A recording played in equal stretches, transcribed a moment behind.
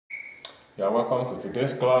You are welcome to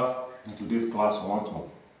today's class. In today's class, we want to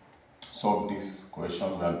solve this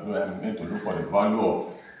question. We are going to look for the value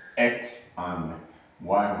of x and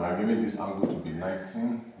y. We are given this angle to be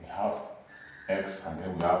 19. We have x, and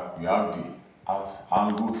then we have the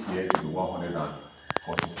angle here to be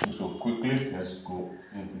 142. So quickly, let's go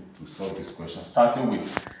in to solve this question. Starting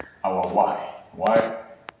with our y. Y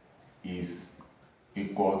is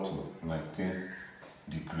equal to 19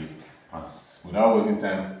 degrees. And without wasting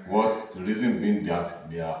time, the reason being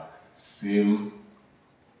that they are same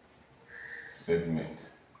segment.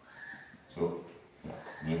 So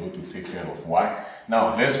we're able to take care of y.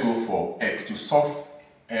 Now let's go for x. To solve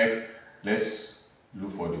x, let's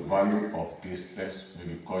look for the value of this. Let's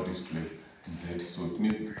maybe call this place z. So it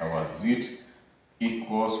means our z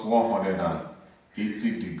equals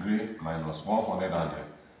 180 degrees minus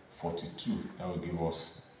 142. That will give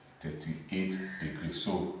us 38 degrees.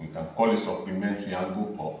 So we can call it supplementary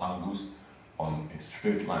angle or angles on a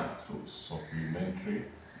straight line. So supplementary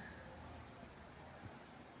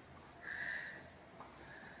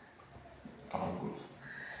angles.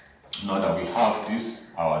 Now that we have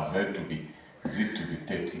this, our z to be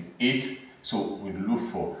 38. So we look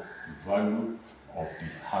for the value of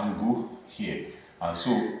the angle here. And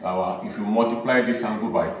so if you multiply this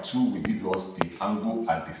angle by 2, will give us the angle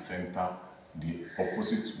at the center, the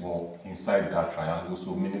opposite wall inside that triangle.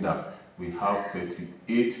 So meaning that we have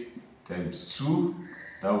 38 times 2,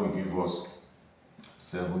 that will give us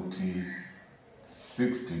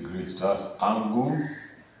 76 degrees. That's angle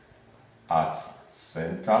at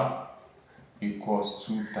center equals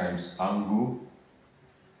 2 times angle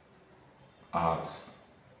at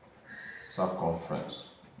circumference.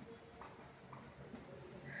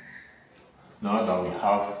 Now that we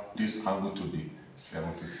have this angle to be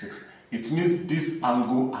 76, it means this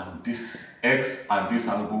angle and this x and this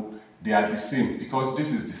angle, they are the same because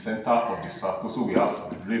this is the center of the circle. So we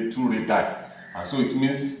have two radii, and so it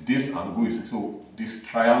means this angle is, so this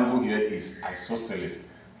triangle here is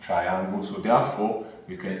isosceles triangle. So therefore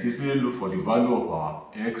we can easily look for the value of our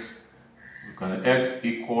x. We can x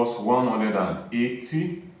equals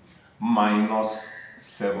 180 minus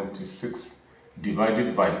 76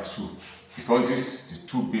 divided by 2. Because this is the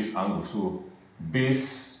two base angles, so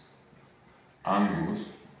base angles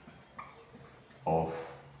of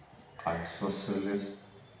isosceles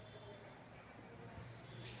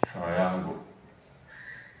triangle.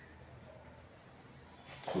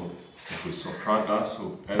 So if we subtract that,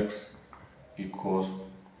 so x equals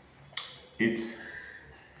 8.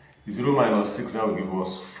 0 minus 6, that will give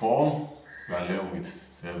us 4. We are left with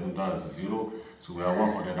 7, that's 0. So we have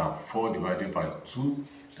 104 divided by 2.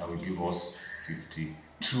 That will give us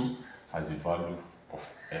 52 as the value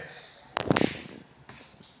of x.